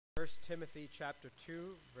1 Timothy chapter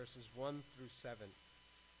 2, verses 1 through 7.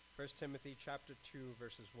 1 Timothy chapter 2,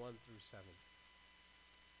 verses 1 through 7.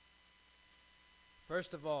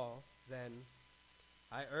 First of all, then,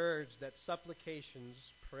 I urge that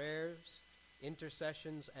supplications, prayers,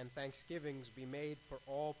 intercessions, and thanksgivings be made for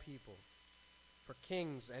all people, for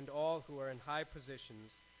kings and all who are in high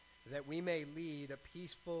positions, that we may lead a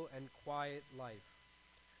peaceful and quiet life,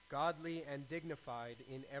 godly and dignified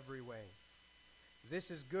in every way.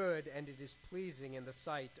 This is good, and it is pleasing in the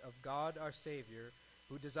sight of God our Savior,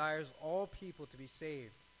 who desires all people to be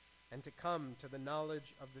saved and to come to the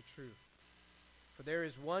knowledge of the truth. For there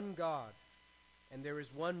is one God, and there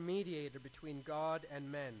is one mediator between God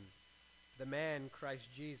and men, the man Christ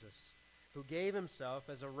Jesus, who gave himself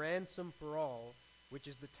as a ransom for all, which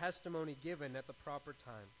is the testimony given at the proper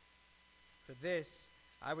time. For this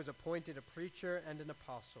I was appointed a preacher and an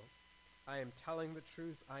apostle. I am telling the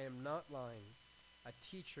truth, I am not lying, a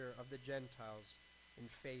teacher of the Gentiles in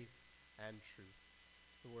faith and truth.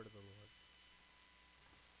 The word of the Lord.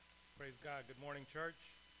 Praise God. Good morning, church.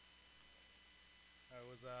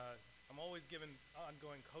 I'm always given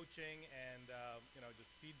ongoing coaching and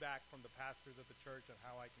just feedback from the pastors at the church on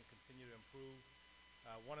how I can continue to improve.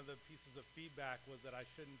 One of the pieces of feedback was that I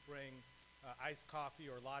shouldn't bring iced coffee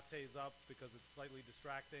or lattes up because it's slightly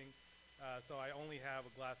distracting. So I only have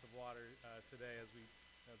a glass of water today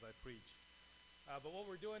as I preach. But what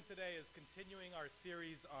we're doing today is continuing our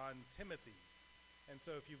series on Timothy. And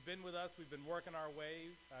so if you've been with us, we've been working our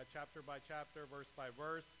way chapter by chapter, verse by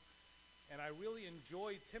verse. And I really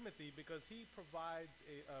enjoy Timothy because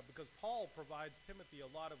because Paul provides Timothy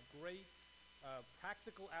a lot of great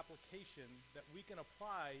practical application that we can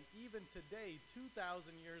apply even today, 2,000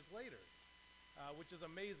 years later, which is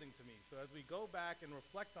amazing to me. So as we go back and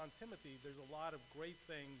reflect on Timothy, there's a lot of great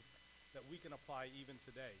things that we can apply even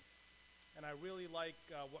today. And I really like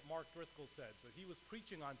what Mark Driscoll said. So he was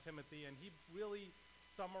preaching on Timothy, and he really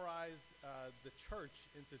summarized the church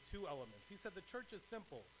into two elements. He said the church is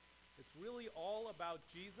simple. It's really all about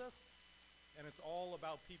Jesus, and it's all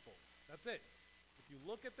about people. That's it. If you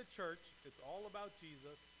look at the church, it's all about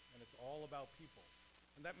Jesus, and it's all about people.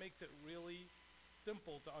 And that makes it really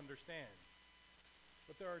simple to understand.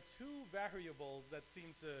 But there are two variables that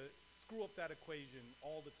seem to screw up that equation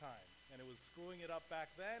all the time. And it was screwing it up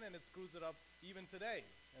back then, and it screws it up even today.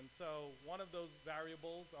 And so one of those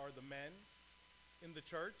variables are the men in the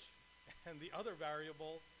church, and the other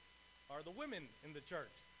variable are the women in the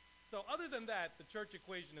church. So other than that, the church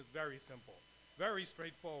equation is very simple, very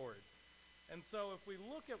straightforward. And so if we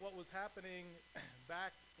look at what was happening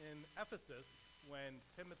back in Ephesus when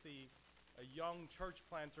Timothy, a young church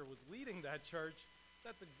planter, was leading that church,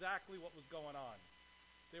 that's exactly what was going on.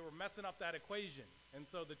 They were messing up that equation. And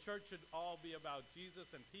so the church should all be about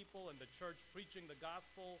Jesus and people, and the church preaching the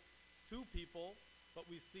gospel to people. But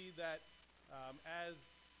we see that as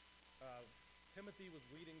Timothy was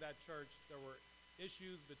leading that church, there were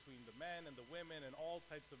issues between the men and the women and all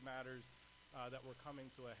types of matters that were coming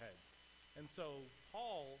to a head. And so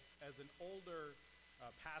Paul, as an older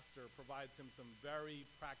pastor, provides him some very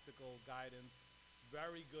practical guidance,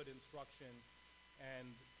 very good instruction, and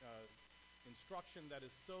instruction that is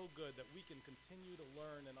so good that we can continue to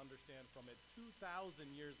learn and understand from it 2,000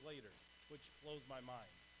 years later, which blows my mind.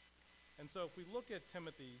 And so if we look at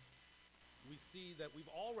Timothy, we see that we've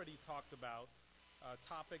already talked about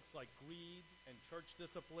topics like greed and church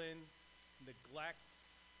discipline, neglect,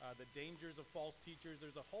 the dangers of false teachers.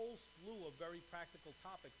 There's a whole slew of very practical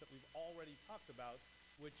topics that we've already talked about,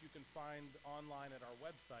 which you can find online at our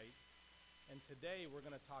website. And today we're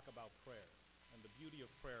going to talk about prayer and the beauty of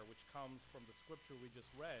prayer, which comes from the scripture we just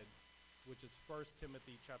read, which is 1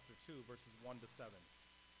 Timothy chapter 2, verses 1 to 7.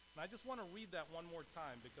 And I just want to read that one more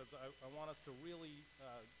time because I want us to really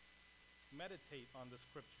meditate on this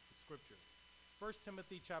scripture. 1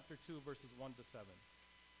 Timothy chapter 2, verses 1 to 7.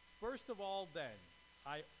 First of all, then,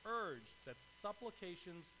 I urge that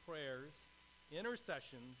supplications, prayers,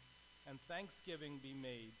 intercessions, and thanksgiving be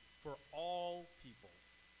made for all people,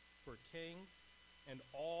 for kings, and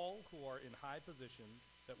all who are in high positions,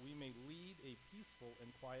 that we may lead a peaceful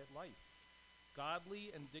and quiet life,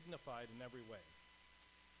 godly and dignified in every way.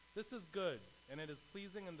 This is good, and it is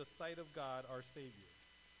pleasing in the sight of God our Savior,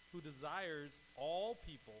 who desires all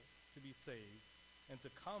people to be saved and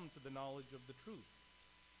to come to the knowledge of the truth.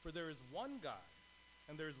 For there is one God,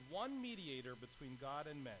 and there is one mediator between God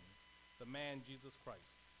and men, the man Jesus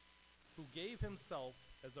Christ, who gave himself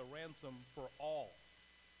as a ransom for all,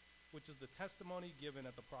 which is the testimony given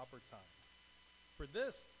at the proper time. For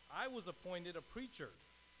this I was appointed a preacher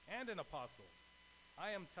and an apostle.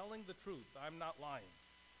 I am telling the truth, I'm not lying.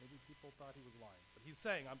 Maybe people thought he was lying. But he's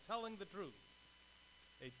saying, I'm telling the truth.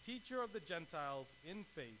 A teacher of the Gentiles in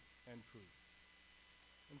faith and truth.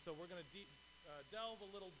 And so we're going to delve a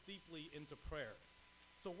little deeply into prayer.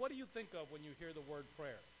 So what do you think of when you hear the word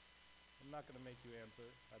prayer? I'm not going to make you answer.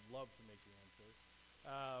 I'd love to make you answer.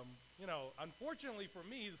 Unfortunately for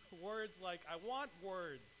me, words like, I want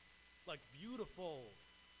words like beautiful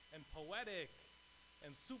and poetic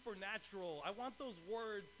and supernatural. I want those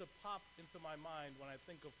words to pop into my mind when I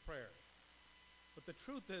think of prayer. But the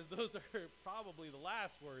truth is, those are probably the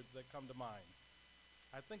last words that come to mind.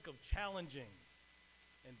 I think of challenging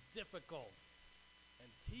and difficult and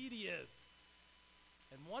tedious.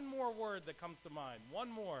 And one more word that comes to mind, one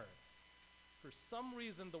more. For some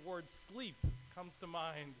reason, the word sleep comes to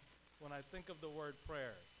mind when I think of the word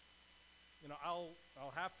prayer. I'll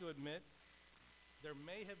have to admit, there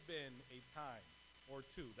may have been a time or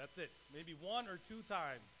two, that's it, maybe one or two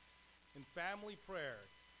times in family prayer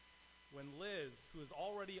when Liz, who has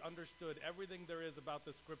already understood everything there is about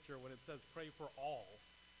the scripture when it says pray for all,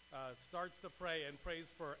 starts to pray and prays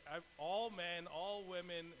for all men, all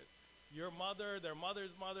women, your mother, their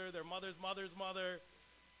mother's mother, their mother's mother's mother.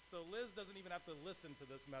 So Liz doesn't even have to listen to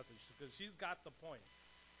this message because she's got the point.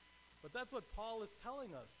 But that's what Paul is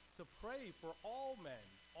telling us, to pray for all men,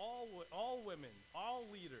 all women, all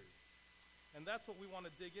leaders. And that's what we want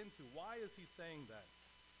to dig into. Why is he saying that?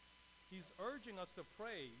 He's urging us to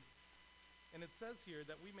pray, and it says here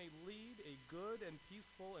that we may lead a good and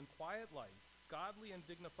peaceful and quiet life, godly and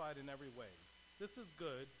dignified in every way. This is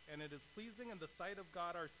good, and it is pleasing in the sight of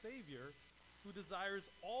God our Savior, who desires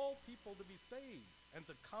all people to be saved and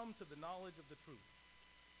to come to the knowledge of the truth.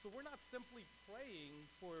 So we're not simply praying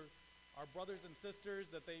for our brothers and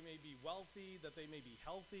sisters that they may be wealthy, that they may be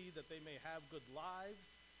healthy, that they may have good lives.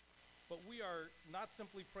 But we are not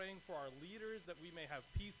simply praying for our leaders, that we may have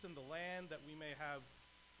peace in the land, that we may have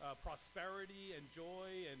prosperity and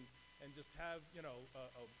joy and just have,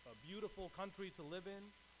 a beautiful country to live in.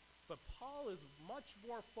 But Paul is much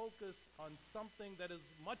more focused on something that is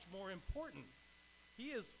much more important.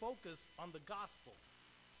 He is focused on the gospel.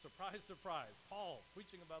 Surprise, surprise, Paul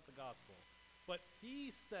preaching about the gospel. But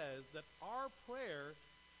he says that our prayer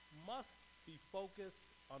must be focused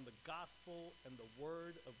on the gospel and the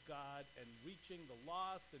word of God and reaching the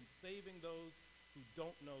lost and saving those who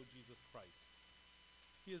don't know Jesus Christ.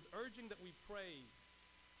 He is urging that we pray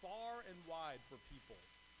far and wide for people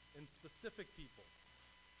and specific people.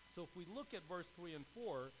 So if we look at verse 3 and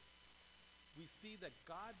 4, we see that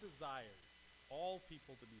God desires all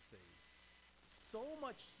people to be saved. So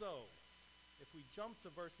much so, if we jump to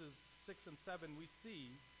verses 6 and 7, we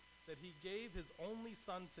see that he gave his only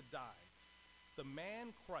son to die. The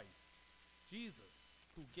man Christ, Jesus,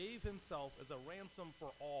 who gave himself as a ransom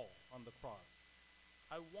for all on the cross.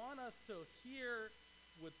 I want us to hear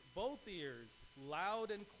with both ears,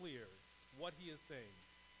 loud and clear, what he is saying.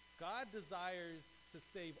 God desires to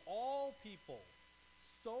save all people,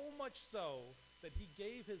 so much so that he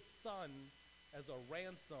gave his son as a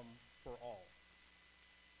ransom for all.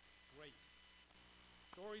 Great.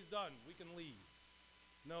 Story's done. We can leave.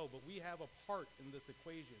 No, but we have a part in this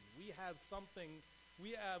equation. We have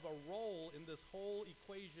a role in this whole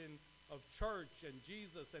equation of church and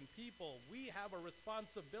Jesus and people. We have a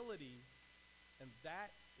responsibility, and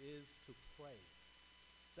that is to pray.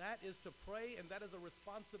 That is to pray, and that is a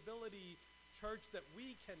responsibility, church, that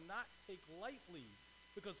we cannot take lightly,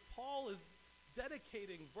 because Paul is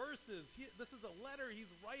dedicating verses. This is a letter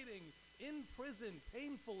he's writing in prison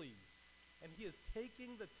painfully, and he is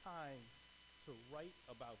taking the time to write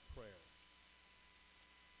about prayer.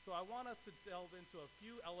 So I want us to delve into a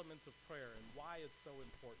few elements of prayer and why it's so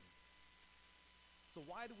important. So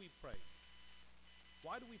why do we pray?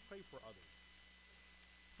 Why do we pray for others?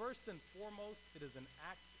 First and foremost, it is an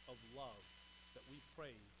act of love that we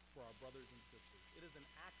pray for our brothers and sisters. It is an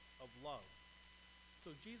act of love.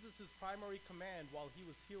 So Jesus' primary command while he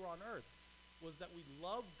was here on earth was that we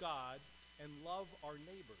love God and love our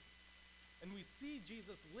neighbors. And we see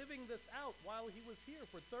Jesus living this out while he was here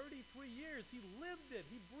for 33 years. He lived it.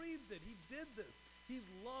 He breathed it. He did this. He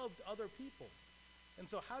loved other people. And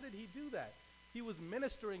so how did he do that? He was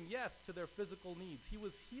ministering, yes, to their physical needs. He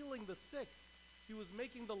was healing the sick. He was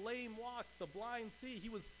making the lame walk, the blind see. He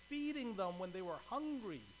was feeding them when they were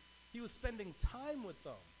hungry. He was spending time with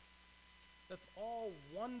them. That's all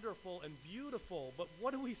wonderful and beautiful. But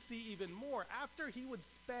what do we see even more? After he would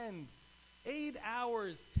spend 8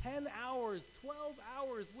 hours, 10 hours, 12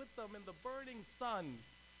 hours with them in the burning sun,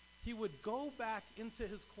 he would go back into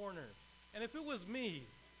his corner. And if it was me,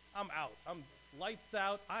 I'm out. I'm lights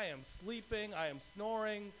out. I am sleeping. I am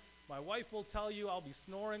snoring. My wife will tell you I'll be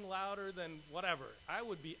snoring louder than whatever. I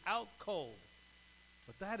would be out cold.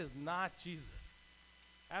 But that is not Jesus.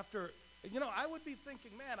 I would be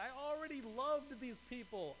thinking, man, I already loved these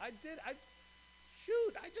people. I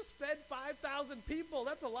just fed 5,000 people.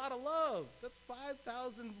 That's a lot of love. That's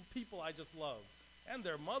 5,000 people I just loved. And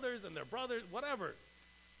their mothers and their brothers, whatever.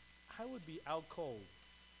 I would be out cold.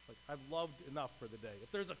 Like, I've loved enough for the day.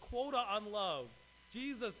 If there's a quota on love,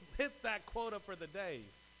 Jesus hit that quota for the day.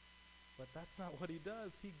 But that's not what he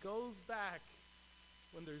does. He goes back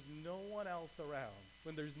when there's no one else around,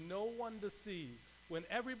 when there's no one to see, when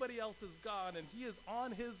everybody else is gone, and he is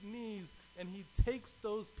on his knees, and he takes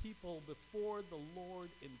those people before the Lord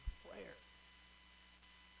in prayer.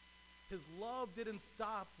 His love didn't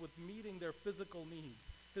stop with meeting their physical needs.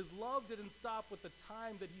 His love didn't stop with the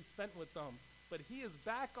time that he spent with them, but he is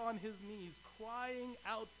back on his knees crying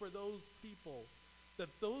out for those people, that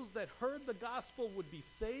those that heard the gospel would be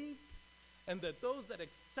saved, and that those that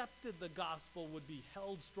accepted the gospel would be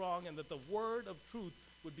held strong, and that the word of truth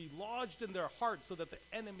would be lodged in their hearts so that the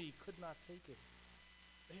enemy could not take it.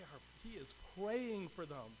 He is praying for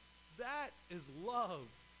them. That is love.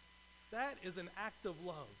 That is an act of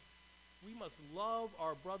love. We must love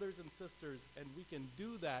our brothers and sisters, and we can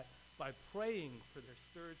do that by praying for their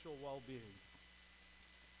spiritual well-being.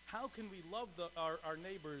 How can we love our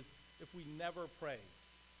neighbors if we never pray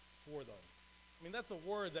for them? I mean, that's a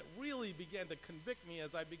word that really began to convict me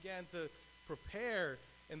as I began to prepare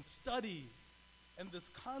and study. And this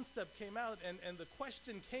concept came out, and the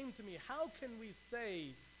question came to me, how can we say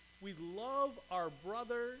we love our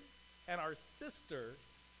brother and our sister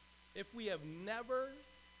if we have never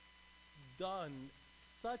done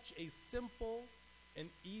such a simple and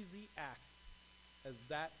easy act as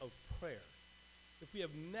that of prayer? If we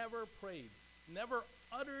have never prayed, never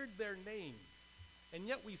uttered their name, and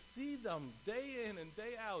yet we see them day in and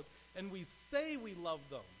day out, and we say we love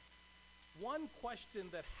them. One question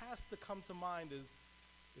that has to come to mind is,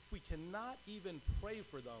 if we cannot even pray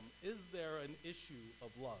for them, is there an issue of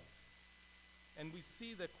love? And we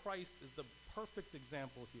see that Christ is the perfect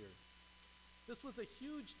example here. This was a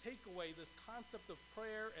huge takeaway, this concept of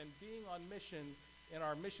prayer and being on mission in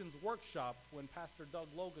our missions workshop when Pastor Doug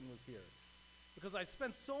Logan was here. Because I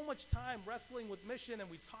spent so much time wrestling with mission, and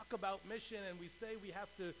we talk about mission, and we say we have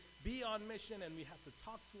to be on mission, and we have to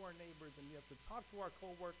talk to our neighbors, and we have to talk to our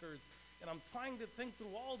coworkers. And I'm trying to think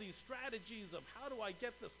through all these strategies of how do I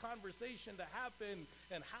get this conversation to happen,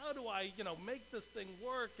 and how do I, make this thing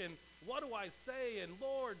work, and what do I say, and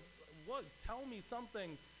Lord, tell me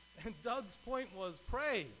something. And Doug's point was,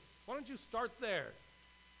 pray. Why don't you start there,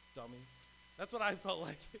 dummy? That's what I felt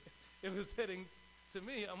like it was hitting to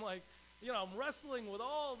me. I'm like, I'm wrestling with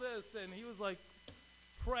all this, and he was like,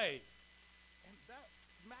 pray. And that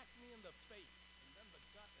smacked me in the face, and then the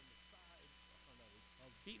gut and the side. I don't know. I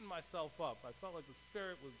was beating myself up. I felt like the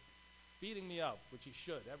Spirit was beating me up, which he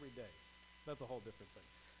should every day. That's a whole different thing.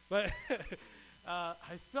 But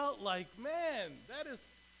I felt like, man, that is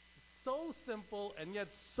so simple and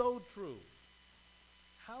yet so true.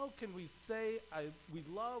 How can we say we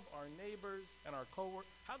love our neighbors and our coworkers?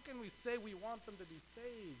 How can we say we want them to be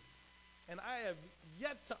saved? And I have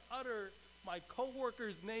yet to utter my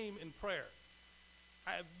coworker's name in prayer.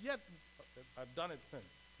 I've done it since,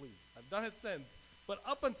 please. I've done it since. But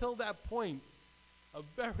up until that point, a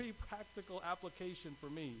very practical application for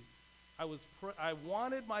me, I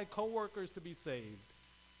wanted my coworkers to be saved,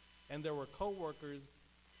 and there were coworkers'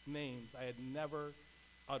 names I had never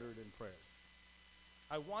uttered in prayer.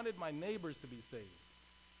 I wanted my neighbors to be saved.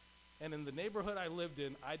 And in the neighborhood I lived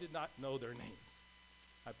in, I did not know their names.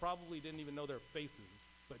 I probably didn't even know their faces,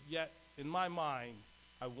 but yet, in my mind,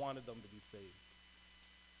 I wanted them to be saved.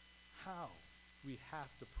 How? We have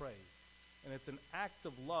to pray. And it's an act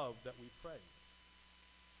of love that we pray.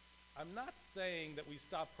 I'm not saying that we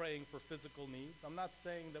stop praying for physical needs. I'm not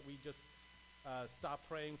saying that we just stop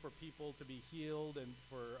praying for people to be healed and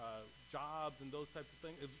for jobs and those types of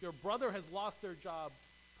things. If your brother has lost their job,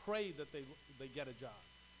 pray that they get a job.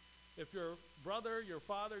 If your brother, your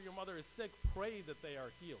father, your mother is sick, pray that they are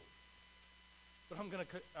healed. But I'm going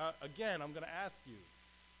to ask you,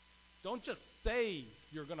 don't just say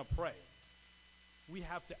you're going to pray. We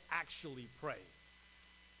have to actually pray.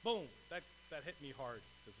 Boom, that hit me hard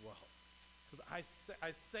as well. Because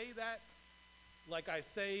I say that like I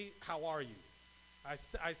say, how are you? I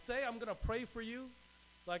say I'm going to pray for you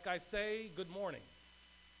like I say good morning.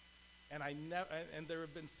 And and there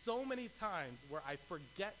have been so many times where I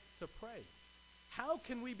forget to pray. How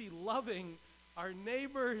can we be loving our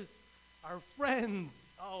neighbors, our friends?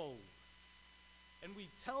 And we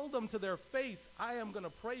tell them to their face, I am going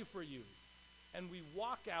to pray for you. and we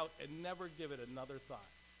walk out and never give it another thought.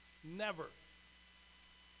 Never.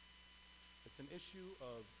 It's an issue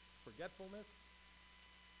of forgetfulness,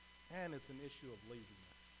 and it's an issue of laziness.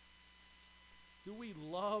 Do we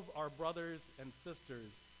love our brothers and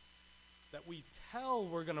sisters that we tell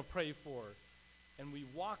we're going to pray for, and we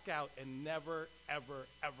walk out and never, ever,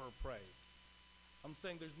 ever pray? I'm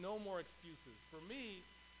saying there's no more excuses. For me,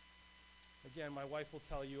 again, my wife will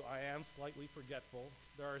tell you I am slightly forgetful.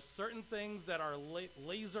 There are certain things that are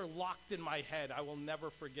laser locked in my head I will never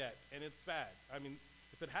forget, and it's bad. I mean,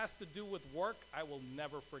 if it has to do with work, I will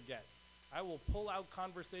never forget. I will pull out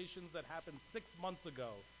conversations that happened 6 months ago,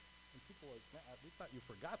 and people are like, man, we thought you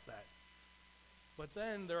forgot that. But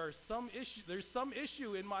then there's some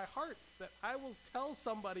issue in my heart that I will tell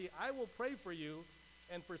somebody, I will pray for you,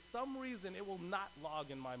 and for some reason it will not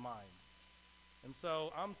log in my mind. And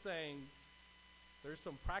so I'm saying there's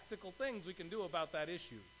some practical things we can do about that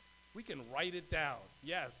issue. We can write it down.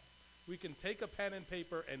 Yes, we can take a pen and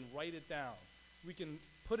paper and write it down. We can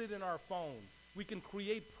put it in our phone. We can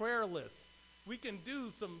create prayer lists. We can do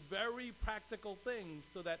some very practical things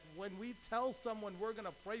so that when we tell someone we're going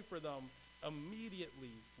to pray for them,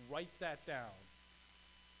 immediately write that down.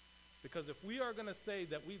 Because if we are going to say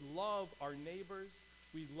that we love our neighbors,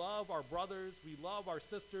 we love our brothers, we love our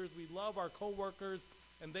sisters, we love our coworkers,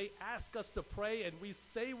 and they ask us to pray, and we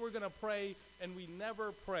say we're going to pray, and we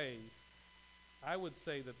never pray, I would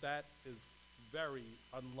say that that is very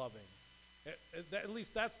unloving. At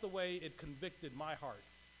least that's the way it convicted my heart.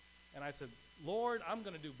 And I said, Lord, I'm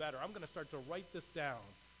going to do better. I'm going to start to write this down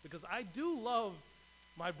because I do love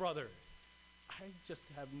my brother. I just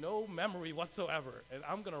have no memory whatsoever. And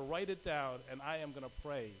I'm going to write it down, and I am going to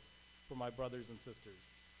pray for my brothers and sisters.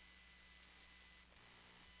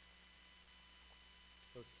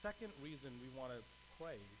 The second reason we want to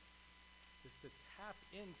pray is to tap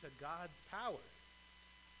into God's power.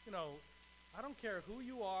 You know, I don't care who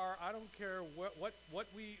you are. I don't care what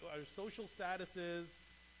our social status is.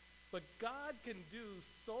 But God can do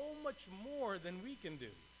so much more than we can do.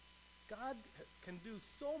 God can do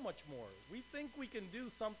so much more. We think we can do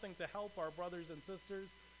something to help our brothers and sisters.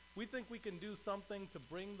 We think we can do something to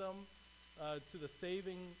bring them to the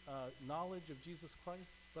saving knowledge of Jesus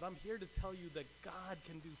Christ. But I'm here to tell you that God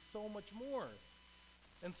can do so much more.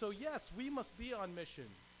 And so, yes, we must be on mission.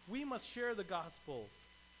 We must share the gospel.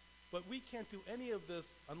 But we can't do any of this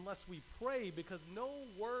unless we pray, because no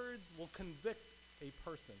words will convict a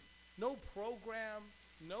person. No program,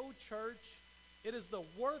 no church. It is the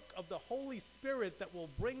work of the Holy Spirit that will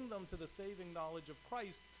bring them to the saving knowledge of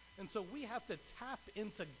Christ. And so we have to tap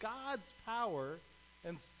into God's power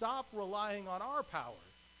and stop relying on our power.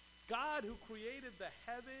 God, who created the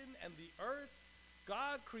heaven and the earth,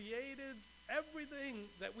 God created everything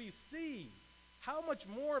that we see. How much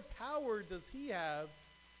more power does he have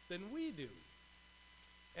than we do?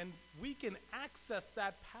 And we can access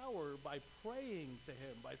that power by praying to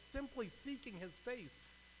him, by simply seeking his face.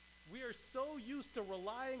 We are so used to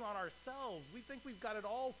relying on ourselves. We think we've got it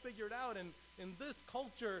all figured out. And in this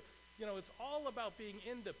culture, you know, it's all about being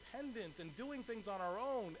independent and doing things on our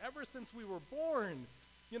own. Ever since we were born,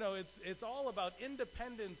 you know, it's all about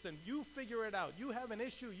independence and you figure it out. You have an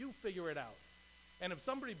issue, you figure it out. And if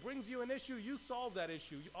somebody brings you an issue, you solve that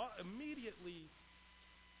issue. Immediately,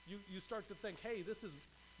 you start to think, hey, this is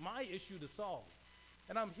my issue to solve.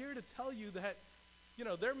 And I'm here to tell you that, you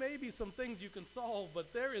know, there may be some things you can solve,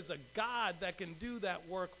 but there is a God that can do that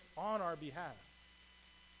work on our behalf.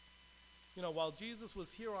 You know, while Jesus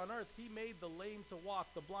was here on earth, he made the lame to walk,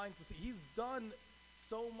 the blind to see. He's done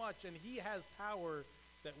so much, and he has power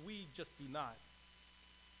that we just do not.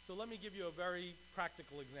 So let me give you a very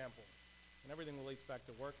practical example. And everything relates back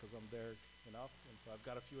to work because I'm there enough, and so I've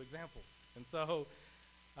got a few examples. And so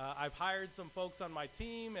I've hired some folks on my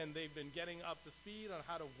team, and they've been getting up to speed on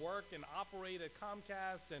how to work and operate at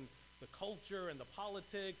Comcast and the culture and the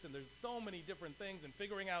politics, and there's so many different things, and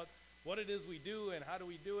figuring out what it is we do and how do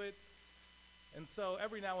we do it. And so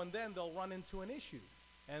every now and then they'll run into an issue,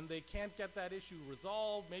 and they can't get that issue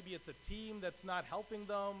resolved. Maybe it's a team that's not helping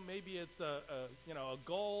them. Maybe it's a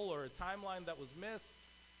goal or a timeline that was missed,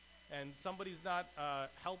 and somebody's not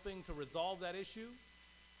helping to resolve that issue.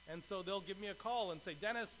 And so they'll give me a call and say,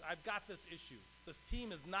 Dennis, I've got this issue. This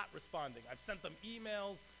team is not responding. I've sent them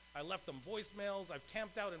emails. I left them voicemails. I've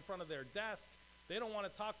camped out in front of their desk. They don't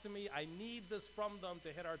want to talk to me. I need this from them to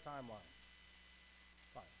hit our timeline.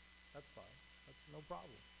 Fine. That's fine. That's no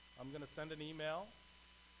problem. I'm going to send an email,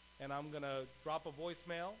 and I'm going to drop a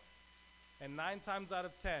voicemail, and 9 times out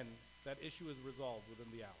of 10, that issue is resolved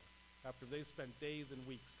within the hour, after they've spent days and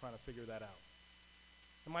weeks trying to figure that out.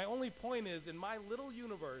 And my only point is, in my little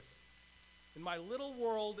universe, In my little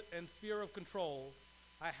world and sphere of control,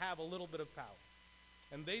 I have a little bit of power.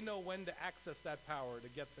 And they know when to access that power to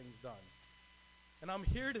get things done. And I'm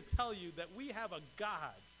here to tell you that we have a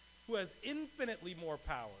God who has infinitely more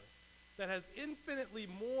power, that has infinitely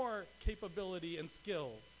more capability and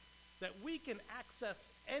skill, that we can access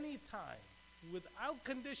anytime without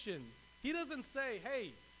condition. He doesn't say,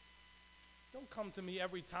 hey, don't come to me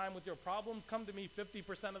every time with your problems. Come to me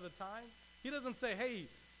 50% of the time. He doesn't say, hey,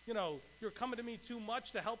 you're coming to me too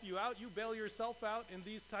much to help you out. You bail yourself out in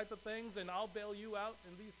these type of things, and I'll bail you out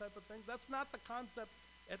in these type of things. That's not the concept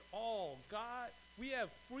at all. God, we have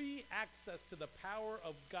free access to the power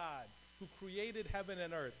of God who created heaven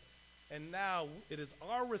and earth. And now it is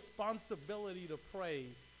our responsibility to pray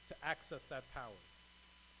to access that power.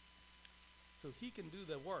 So he can do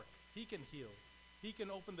the work. He can heal. He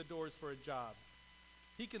can open the doors for a job.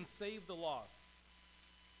 He can save the lost.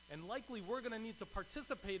 And likely we're going to need to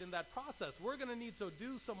participate in that process. We're going to need to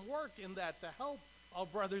do some work in that to help our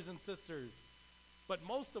brothers and sisters. But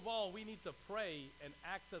most of all, we need to pray and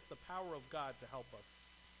access the power of God to help us.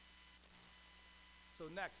 So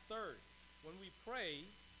next, third, when we pray,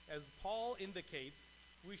 as Paul indicates,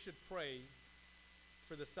 we should pray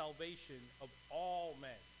for the salvation of all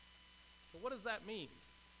men. So what does that mean?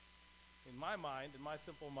 In my mind, in my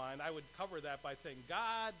simple mind, I would cover that by saying,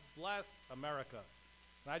 God bless America.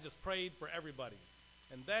 And I just prayed for everybody.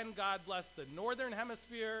 And then God blessed the northern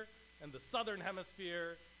hemisphere and the southern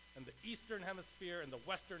hemisphere and the eastern hemisphere and the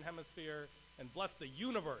western hemisphere, and bless the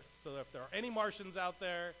universe. So if there are any Martians out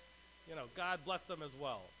there, God bless them as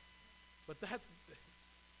well. But that's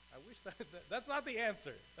not the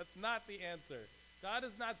answer. That's not the answer. God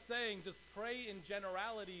is not saying just pray in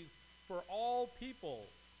generalities for all people.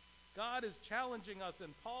 God is challenging us,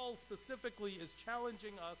 and Paul specifically is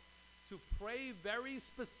challenging us to pray very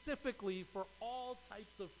specifically for all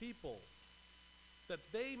types of people, that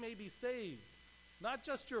they may be saved. Not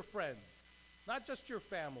just your friends, not just your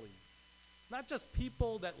family, not just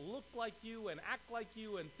people that look like you and act like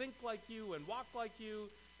you and think like you and walk like you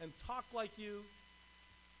and talk like you.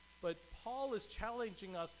 But Paul is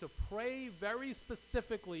challenging us to pray very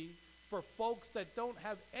specifically for folks that don't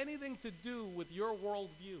have anything to do with your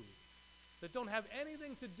worldview, that don't have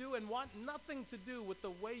anything to do and want nothing to do with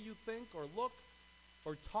the way you think or look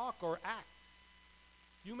or talk or act.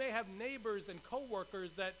 You may have neighbors and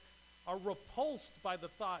coworkers that are repulsed by the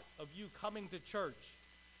thought of you coming to church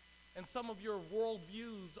and some of your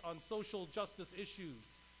worldviews on social justice issues.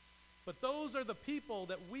 But those are the people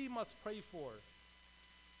that we must pray for.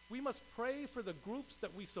 We must pray for the groups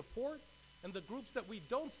that we support and the groups that we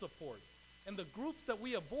don't support and the groups that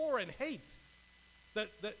we abhor and hate. That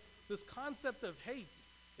this concept of hate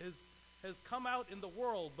has come out in the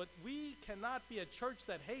world, but we cannot be a church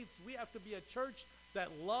that hates. We have to be a church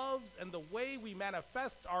that loves, and the way we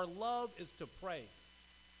manifest our love is to pray.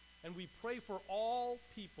 And we pray for all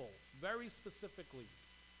people, very specifically.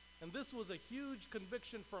 And this was a huge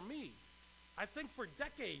conviction for me. I think for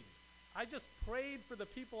decades, I just prayed for the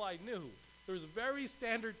people I knew. There was a very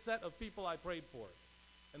standard set of people I prayed for,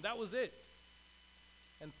 and that was it.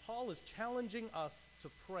 And Paul is challenging us to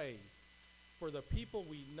pray for the people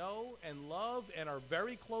we know and love and are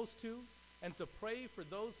very close to, and to pray for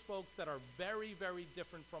those folks that are very, very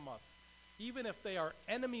different from us. Even if they are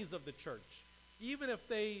enemies of the church, even if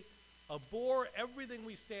they abhor everything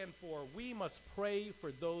we stand for, we must pray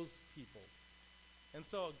for those people. And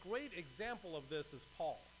so a great example of this is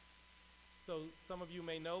Paul. So some of you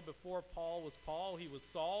may know, before Paul was Paul, he was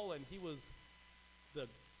Saul, and he was the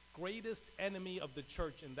greatest enemy of the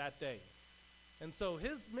church in that day. And so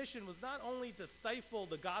his mission was not only to stifle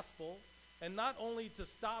the gospel and not only to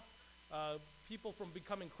stop people from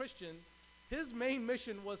becoming Christian. His main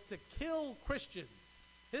mission was to kill Christians.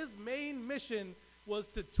 His main mission was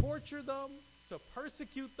to torture them, to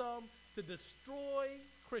persecute them, to destroy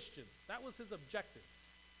Christians. That was his objective.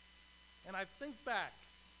 And I think back,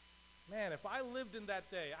 man, if I lived in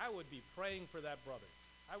that day, I would be praying for that brother.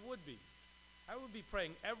 I would be. I would be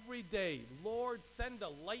praying every day, Lord, send a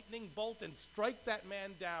lightning bolt and strike that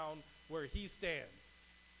man down where he stands.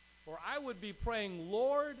 Or I would be praying,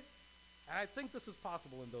 Lord, and I think this is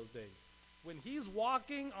possible in those days, when he's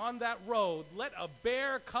walking on that road, let a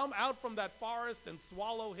bear come out from that forest and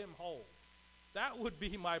swallow him whole. That would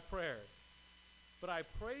be my prayer. But I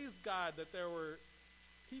praise God that there were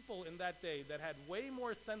people in that day that had way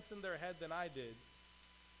more sense in their head than I did,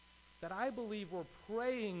 that I believe were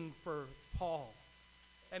praying for Paul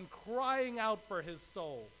and crying out for his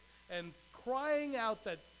soul and crying out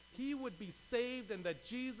that he would be saved and that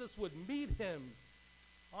Jesus would meet him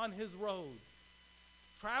on his road.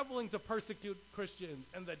 traveling to persecute Christians,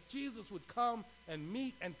 and that Jesus would come and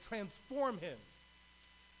meet and transform him.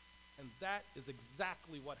 And that is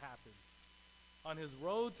exactly what happens. On his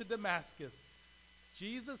road to Damascus,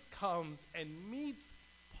 Jesus comes and meets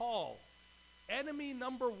Paul, enemy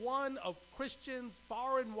number one of Christians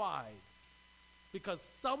far and wide, because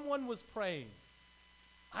someone was praying.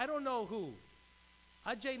 I don't know who.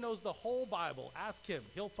 Ajay knows the whole Bible. Ask him.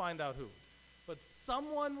 He'll find out who. But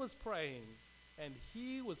someone was praying, and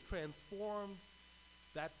he was transformed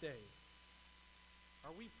that day.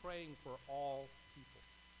 Are we praying for all people?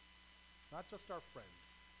 Not just our friends,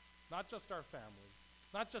 not just our family,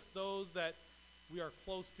 not just those that we are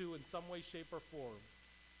close to in some way, shape, or form,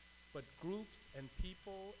 but groups and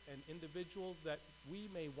people and individuals that we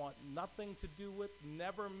may want nothing to do with,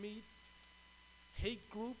 never meet, hate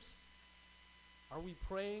groups. Are we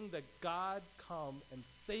praying that God come and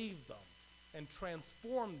save them and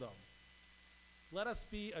transform them? Let us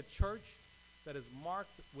be a church that is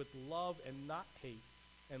marked with love and not hate,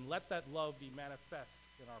 and let that love be manifest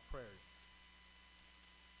in our prayers.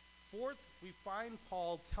 Fourth, we find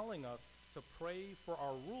Paul telling us to pray for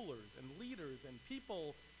our rulers and leaders and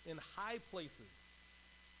people in high places.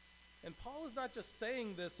 And Paul is not just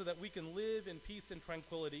saying this so that we can live in peace and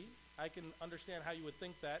tranquility. I can understand how you would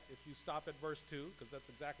think that if you stop at verse 2, because that's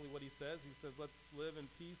exactly what he says. He says, let's live in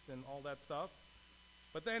peace and all that stuff.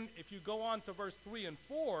 But then if you go on to verse 3 and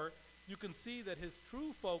 4, you can see that his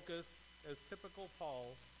true focus, as typical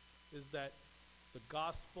Paul, is that the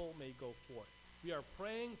gospel may go forth. We are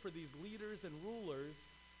praying for these leaders and rulers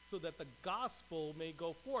so that the gospel may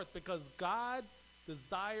go forth, because God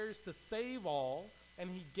desires to save all, and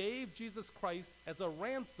he gave Jesus Christ as a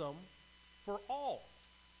ransom for all.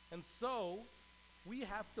 And so we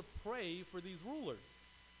have to pray for these rulers.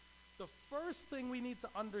 The first thing we need to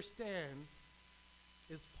understand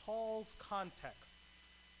is Paul's context.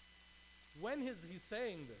 When is he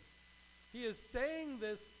saying this? He is saying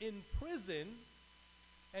this in prison,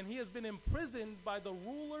 and he has been imprisoned by the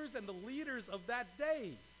rulers and the leaders of that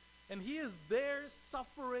day. And he is there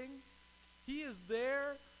suffering. He is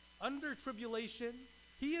there under tribulation.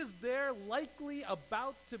 He is there likely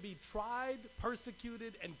about to be tried,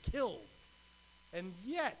 persecuted, and killed. And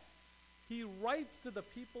yet, he writes to the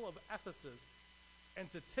people of Ephesus and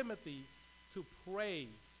to Timothy to pray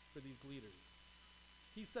for these leaders.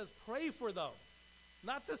 He says, pray for them,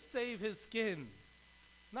 not to save his skin,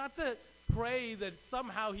 not to pray that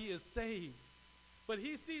somehow he is saved, but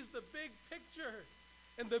he sees the big picture.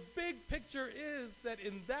 And the big picture is that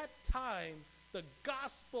in that time, the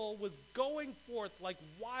gospel was going forth like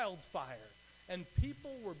wildfire, and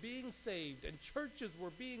people were being saved, and churches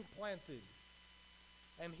were being planted.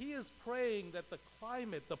 And he is praying that the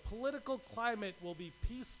climate, the political climate, will be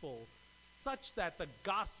peaceful, such that the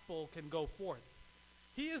gospel can go forth.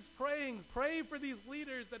 He is praying, pray for these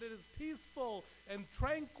leaders that it is peaceful and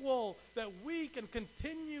tranquil, that we can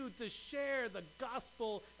continue to share the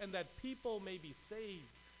gospel and that people may be saved,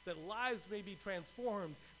 that lives may be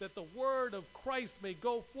transformed, that the word of Christ may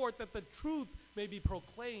go forth, that the truth may be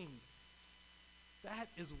proclaimed. That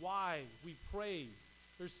is why we pray.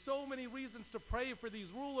 There's so many reasons to pray for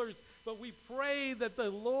these rulers, but we pray that the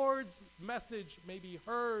Lord's message may be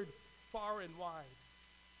heard far and wide.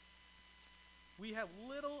 We have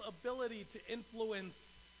little ability to influence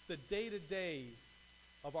the day-to-day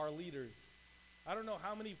of our leaders. I don't know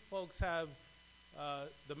how many folks have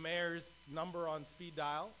the mayor's number on speed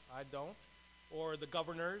dial. I don't. Or the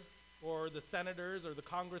governors, or the senators, or the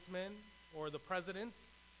congressmen, or the president.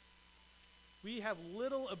 We have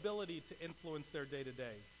little ability to influence their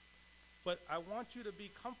day-to-day. But I want you to be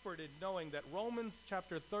comforted knowing that Romans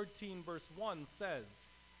chapter 13, verse 1 says,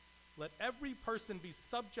 let every person be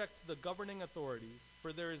subject to the governing authorities,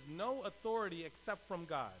 for there is no authority except from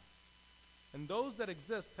God. And those that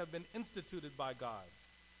exist have been instituted by God.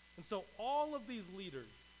 And so all of these leaders,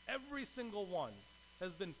 every single one,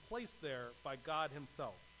 has been placed there by God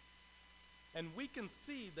himself. And we can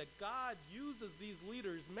see that God uses these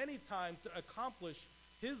leaders many times to accomplish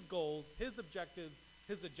his goals, his objectives,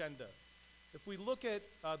 his agenda. If we look at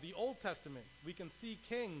the Old Testament, we can see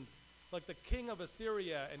kings like the king of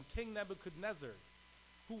Assyria and King Nebuchadnezzar,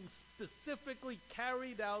 who specifically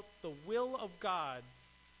carried out the will of God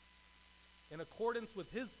in accordance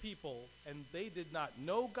with his people, and they did not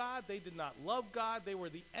know God, they did not love God, they were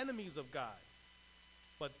the enemies of God.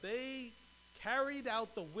 But they carried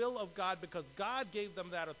out the will of God because God gave them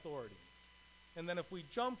that authority. And then if we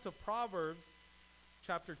jump to Proverbs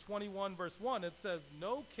chapter 21, verse 1, it says,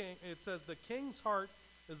 the king's heart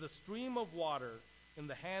is a stream of water in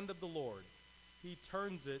the hand of the Lord. He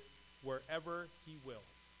turns it wherever he will.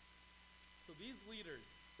 So these leaders,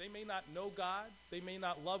 they may not know God, they may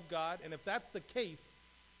not love God, and if that's the case,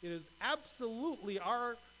 it is absolutely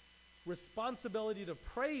our responsibility to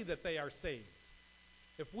pray that they are saved.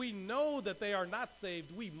 If we know that they are not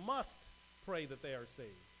saved, we must pray that they are saved.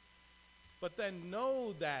 But then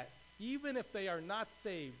know that even if they are not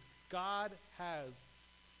saved, God has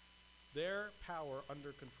their power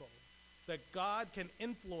under control. That God can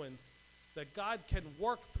influence, that God can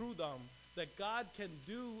work through them, that God can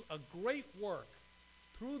do a great work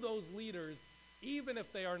through those leaders, even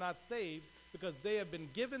if they are not saved, because they have been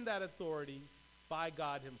given that authority by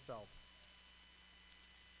God himself.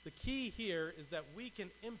 The key here is that we can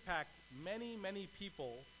impact many, many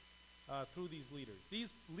people through these leaders.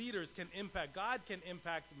 These leaders can impact, God can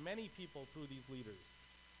impact many people through these leaders.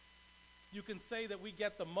 You can say that we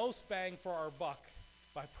get the most bang for our buck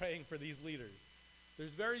by praying for these leaders.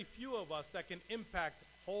 There's very few of us that can impact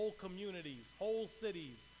whole communities, whole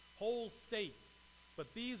cities, whole states. But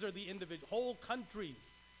these are the individual, whole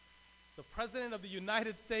countries. The President of the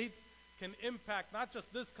United States can impact not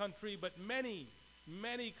just this country, but many,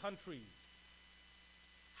 many countries.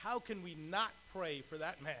 How can we not pray for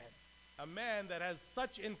that man? A man that has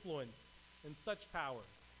such influence and such power.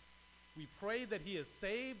 We pray that he is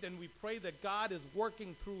saved, and we pray that God is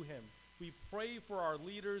working through him. We pray for our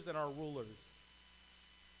leaders and our rulers.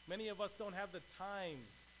 Many of us don't have the time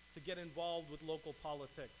to get involved with local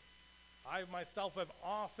politics. I myself have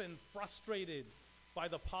often frustrated by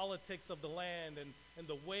the politics of the land and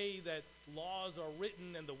the way that laws are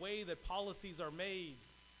written and the way that policies are made.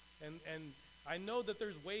 And I know that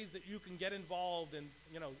there's ways that you can get involved, and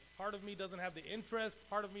part of me doesn't have the interest,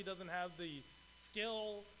 part of me doesn't have the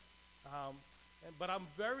skill, but I'm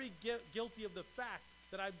very guilty of the fact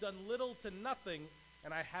that I've done little to nothing,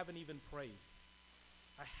 and I haven't even prayed.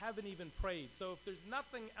 I haven't even prayed. So if there's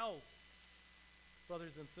nothing else,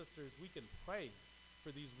 brothers and sisters, we can pray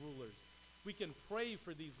for these rulers. We can pray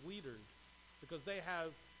for these leaders because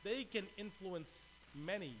they can influence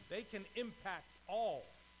many. They can impact all.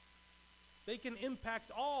 They can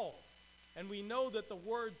impact all. And we know that the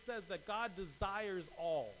word says that God desires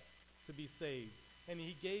all to be saved. And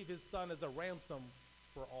he gave his son as a ransom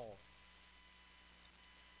for all.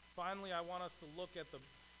 Finally, I want us to look at the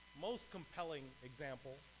most compelling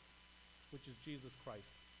example, which is Jesus Christ.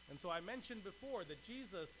 And so I mentioned before that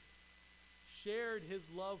Jesus shared his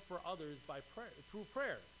love for others by through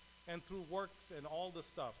prayer and through works and all the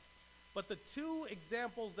stuff. But the two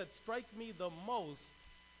examples that strike me the most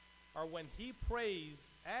are when he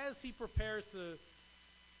prays as he prepares to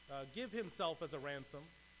give himself as a ransom,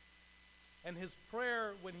 and his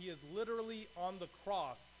prayer when he is literally on the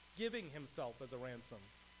cross giving himself as a ransom.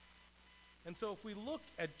 And so if we look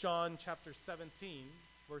at John chapter 17,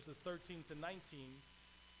 verses 13 to 19,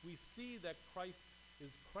 we see that Christ is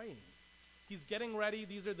praying. He's getting ready.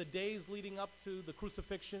 These are the days leading up to the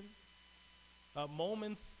crucifixion,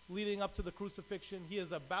 moments leading up to the crucifixion. He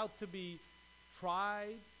is about to be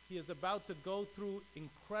tried. He is about to go through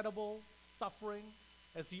incredible suffering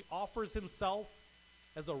as he offers himself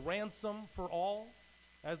as a ransom for all,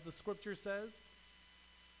 as the scripture says.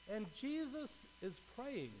 And Jesus is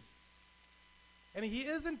praying. And he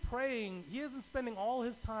isn't spending all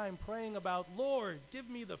his time praying about, Lord, give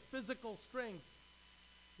me the physical strength.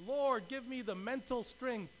 Lord, give me the mental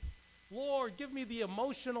strength. Lord, give me the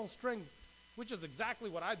emotional strength, which is exactly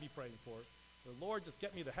what I'd be praying for. The Lord, just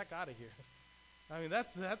get me the heck out of here. I mean,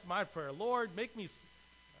 that's my prayer. Lord, make me, this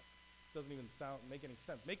doesn't even make any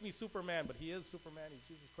sense. Make me Superman, but he is Superman,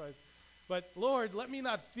 he's Jesus Christ. But Lord, let me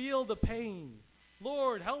not feel the pain.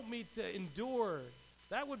 Lord, help me to endure.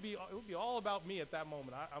 It would be all about me at that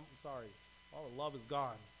moment. I'm sorry. All the love is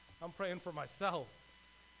gone. I'm praying for myself.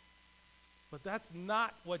 But that's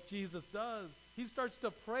not what Jesus does. He starts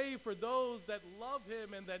to pray for those that love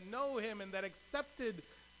him and that know him and that accepted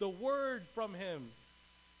the word from him.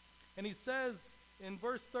 And he says in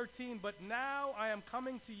verse 13, "But now I am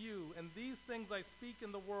coming to you, and these things I speak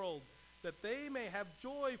in the world, that they may have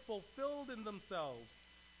joy fulfilled in themselves.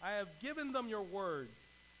 I have given them your word.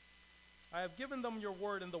 I have given them your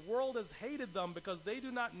word, and the world has hated them because they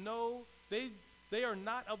do not know, they are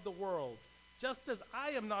not of the world, just as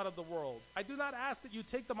I am not of the world. I do not ask that you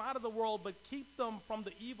take them out of the world, but keep them from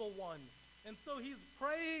the evil one." And so he's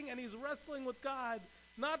praying and he's wrestling with God,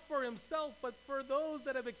 not for himself, but for those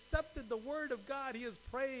that have accepted the word of God. He is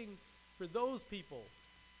praying for those people.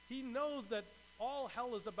 He knows that all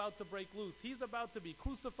hell is about to break loose. He's about to be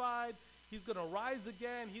crucified. He's going to rise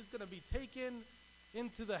again. He's going to be taken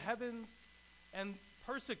into the heavens, and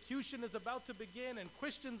persecution is about to begin, and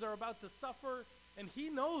Christians are about to suffer, and he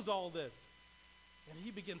knows all this. And he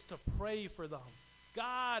begins to pray for them.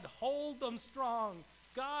 God, hold them strong.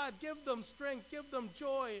 God, give them strength, give them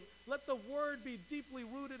joy. Let the word be deeply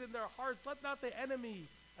rooted in their hearts. Let not the enemy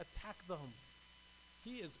attack them.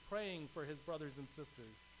 He is praying for his brothers and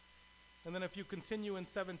sisters. And then if you continue in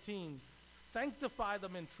 17, sanctify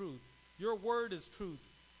them in truth. Your word is truth.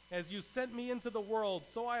 As you sent me into the world,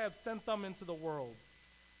 so I have sent them into the world.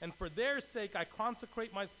 And for their sake I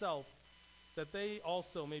consecrate myself, that they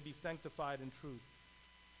also may be sanctified in truth.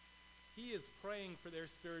 He is praying for their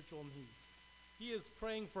spiritual needs. He is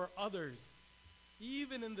praying for others,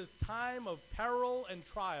 even in this time of peril and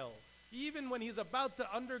trial, even when he's about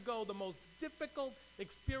to undergo the most difficult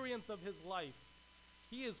experience of his life.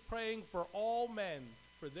 He is praying for all men,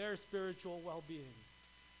 for their spiritual well-being.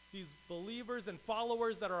 These believers and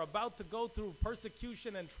followers that are about to go through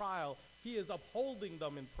persecution and trial, he is upholding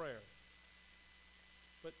them in prayer.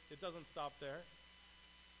 But it doesn't stop there.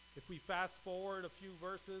 If we fast forward a few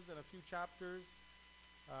verses and a few chapters,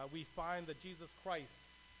 we find that Jesus Christ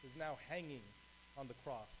is now hanging on the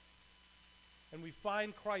cross. And we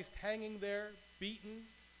find Christ hanging there, beaten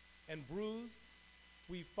and bruised.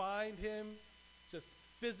 We find him just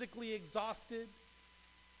physically exhausted,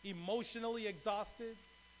 emotionally exhausted.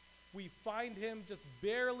 We find him just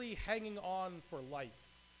barely hanging on for life.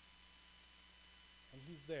 And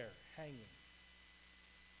he's there, hanging.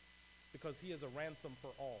 Because he is a ransom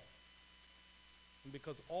for all. And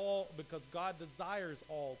because God desires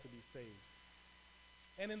all to be saved.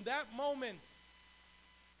 And in that moment,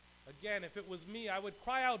 again, if it was me, I would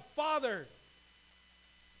cry out, Father,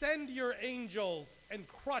 send your angels and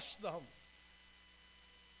crush them.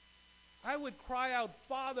 I would cry out,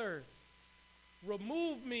 Father,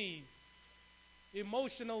 remove me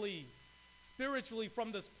emotionally, spiritually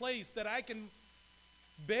from this place that I can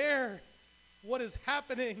bear what is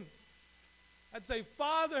happening. I'd say,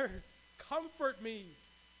 Father, comfort me,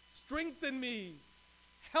 strengthen me,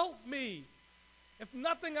 help me. If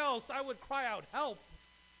nothing else, I would cry out, help.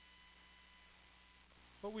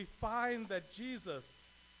 But we find that Jesus,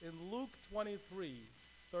 in Luke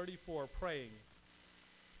 23:34, praying,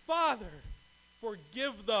 Father,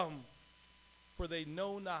 forgive them, for they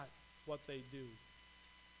know not what they do.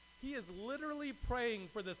 He is literally praying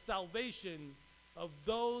for the salvation of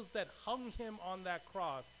those that hung him on that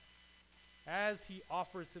cross as he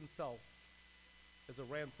offers himself as a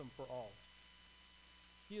ransom for all.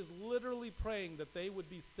 He is literally praying that they would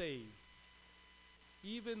be saved,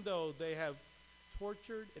 even though they have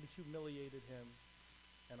tortured and humiliated him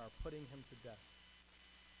and are putting him to death.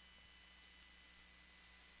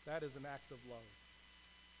 That is an act of love.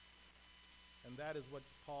 And that is what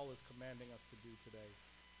Paul is commanding us to do today.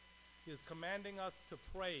 He is commanding us to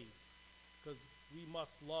pray because we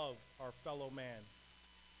must love our fellow man.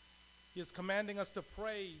 He is commanding us to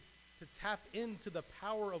pray to tap into the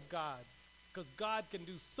power of God because God can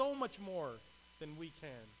do so much more than we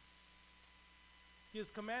can. He is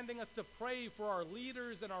commanding us to pray for our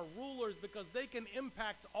leaders and our rulers because they can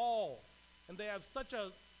impact all, and they have such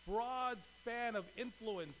a broad span of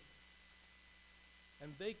influence,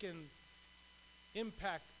 and they can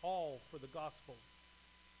impact all for the gospel.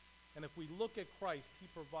 And if we look at Christ, he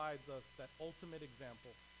provides us that ultimate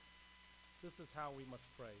example. This is how we must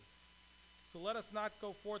pray. So let us not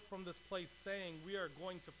go forth from this place saying we are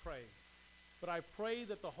going to pray, but I pray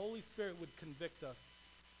that the Holy Spirit would convict us,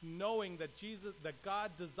 knowing that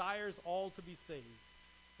God desires all to be saved,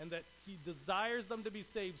 and that he desires them to be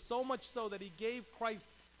saved so much so that he gave Christ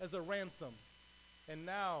as a ransom. And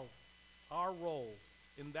now our role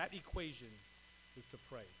in that equation is to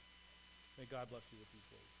pray. May God bless you with these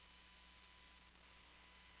words.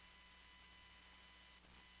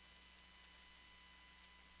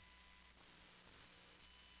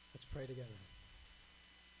 Let's pray together.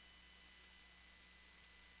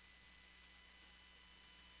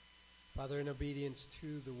 Father, in obedience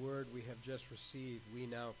to the word we have just received, we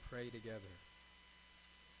now pray together.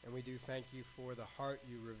 And we do thank you for the heart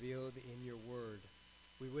you revealed in your word.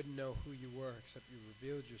 We wouldn't know who you were except you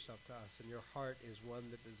revealed yourself to us, and your heart is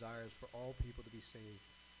one that desires for all people to be saved.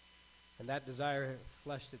 And that desire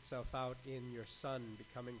fleshed itself out in your Son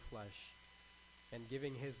becoming flesh and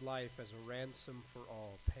giving his life as a ransom for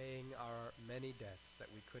all, paying our many debts that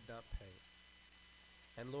we could not pay.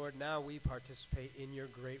 And Lord, now we participate in your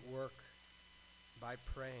great work by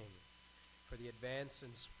praying for the advance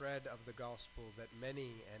and spread of the gospel, that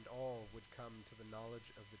many and all would come to the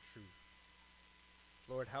knowledge of the truth.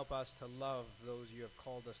 Lord, help us to love those you have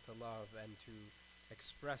called us to love and to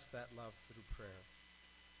express that love through prayer.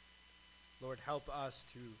 Lord, help us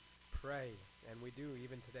to pray, and we do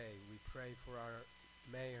even today. We pray for our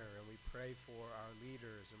mayor, and we pray for our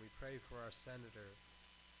leaders, and we pray for our senator.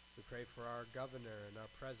 We pray for our governor and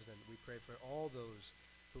our president. We pray for all those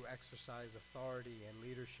who exercise authority and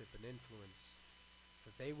leadership and influence,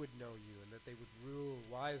 that they would know you and that they would rule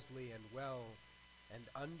wisely and well, and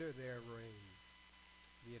under their reign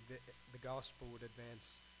the gospel would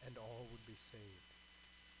advance and all would be saved.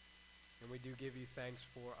 And we do give you thanks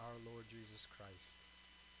for our Lord Jesus Christ,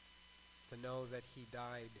 to know that he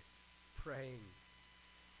died praying,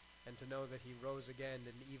 and to know that he rose again,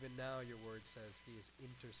 and even now your word says he is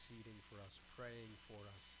interceding for us, praying for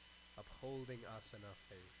us, upholding us in our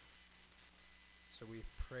faith. So we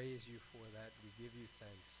praise you for that. We give you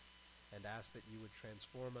thanks and ask that you would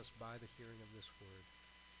transform us by the hearing of this word.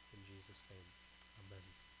 In Jesus' name,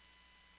 amen.